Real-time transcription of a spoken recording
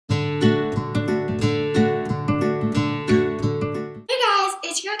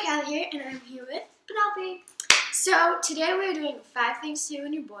So today we're doing 5 things to do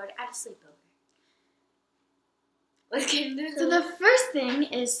when you're bored at a sleepover. Let's get into it. So the first thing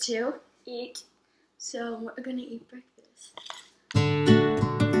is to eat. So we're gonna eat breakfast.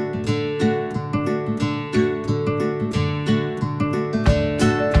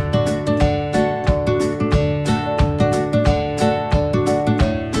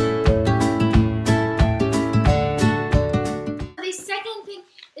 The second thing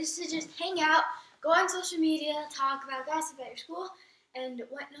is to just hang out, go on social media, talk about gossip at your school, and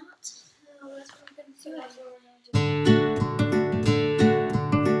whatnot. So that's what we're going to do.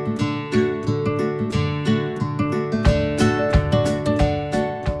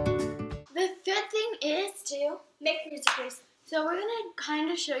 The third thing is to make musicals. So we're going to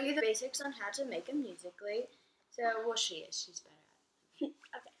kind of show you the basics on how to make a musically. So, well, she's better at it.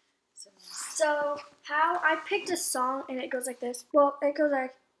 Okay. So how I picked a song and it goes like this. Well, it goes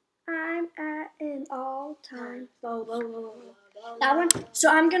like, I'm at an all-time low, low, low, low. That one. So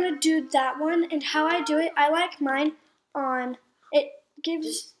I'm gonna do that one, and how I do it, I like mine on. It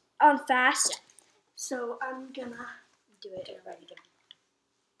gives on fast. So I'm gonna Do it.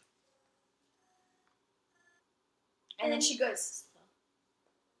 And then she goes.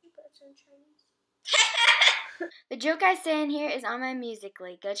 The joke I say in here is on my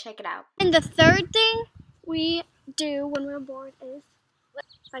Musical.ly. Go check it out. And the third thing we do when we're bored is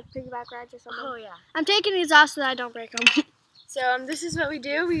like piggyback rides or something. Oh yeah. I'm taking these off so that I don't break them. So this is what we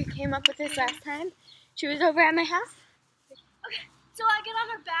do. We came up with this last time. She was over at my house. Okay, so I get on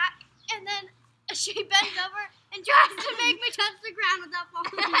her back, and then she bends over and tries to make me touch the ground without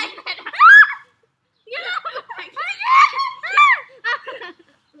falling.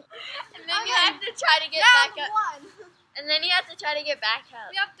 And then you have to try to get back up. One. And then you have to try to get back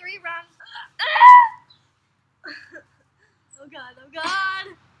up. We have 3 rounds. Oh god, oh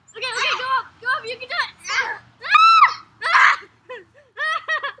god. Okay, go up, you can do it.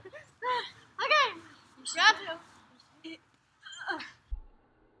 Okay, you got to.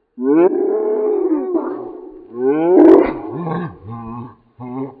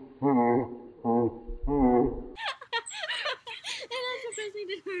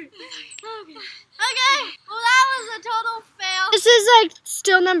 Okay, well that was a total fail. This is like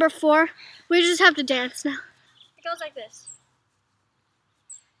still number 4. We just have to dance now. It goes like this.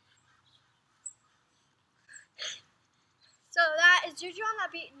 So that is Juju on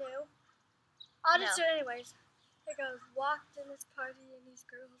that beat new. I'll just do it anyways. It goes, walked in this party and these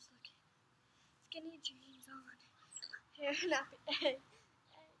girls looking skinny jeans on. Hair nappy. Okay.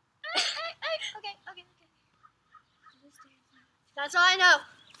 That's all I know.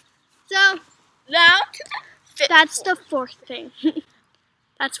 So Now, that's the 4th thing.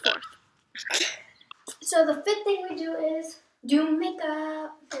 That's 4th. So the 5th thing we do is do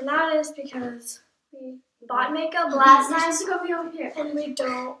makeup. and that is because we bought makeup last time to go be over here. and we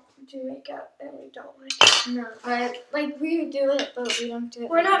don't do makeup and we don't like it. No, but like we do it, but we don't do it.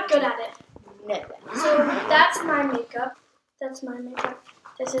 We're not good at it. No. So that's my makeup. That's my makeup.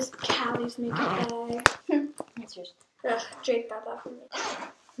 This is Callie's makeup bag. That's yours. Ugh, Jake bought that for me.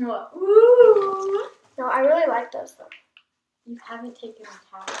 What? Woo! No, I really like those though. You haven't taken a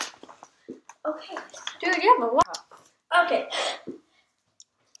towel. Okay. Dude, you have a lot. Okay.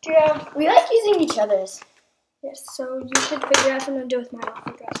 Do you have? We like using each other's. Yes. So you should figure out something to do with mine. I'll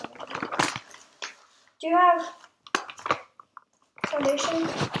figure out something to do. Do you have foundation?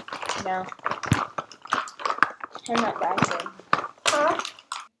 No. I'm not dancing. Huh?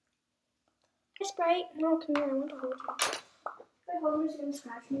 Hey, Sprite. No, come here. I want to hold you. If I hold him, he's gonna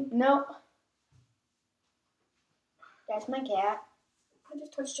scratch me. Nope. That's my cat. I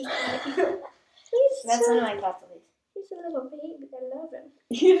just touched his butt. That's one of my cats, at least. He's a little baby. I love him.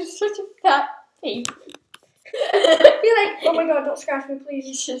 You're such a fat baby. Be like, oh my god, don't scratch me, please.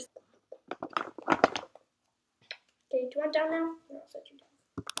 He's just. Okay, do you want down now? No, I'll set you down.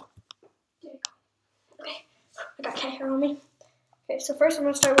 There you go. Okay, I got cat hair on me. Okay, so first I'm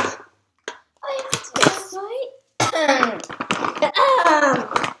gonna start with.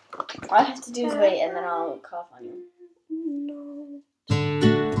 All I have to do is wait, and then I'll cough on you. No.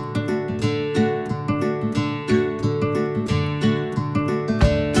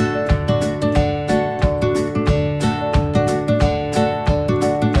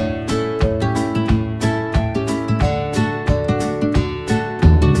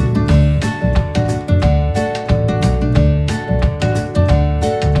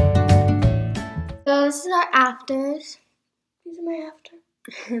 So this is our afters. These are my after.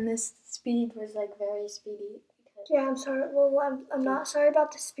 And this speed was like very speedy. Yeah, I'm sorry. Well, I'm not sorry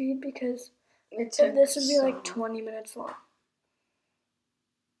about the speed because It this would be so like 20 minutes long.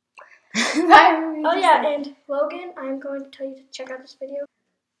 Oh yeah, and Logan, I'm going to tell you to check out this video.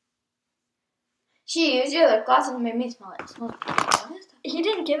 She used your lip gloss and made me smell it. He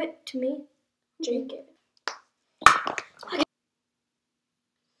didn't give it to me. Jake gave it.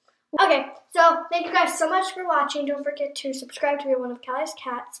 Okay, so thank you guys so much for watching. Don't forget to subscribe to be one of Callie's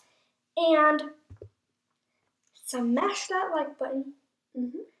cats. And smash that like button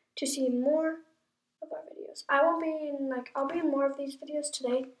to see more of our videos. I'll be in more of these videos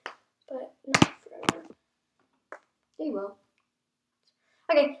today, but not forever. They will.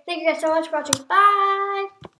 Okay, thank you guys so much for watching. Bye!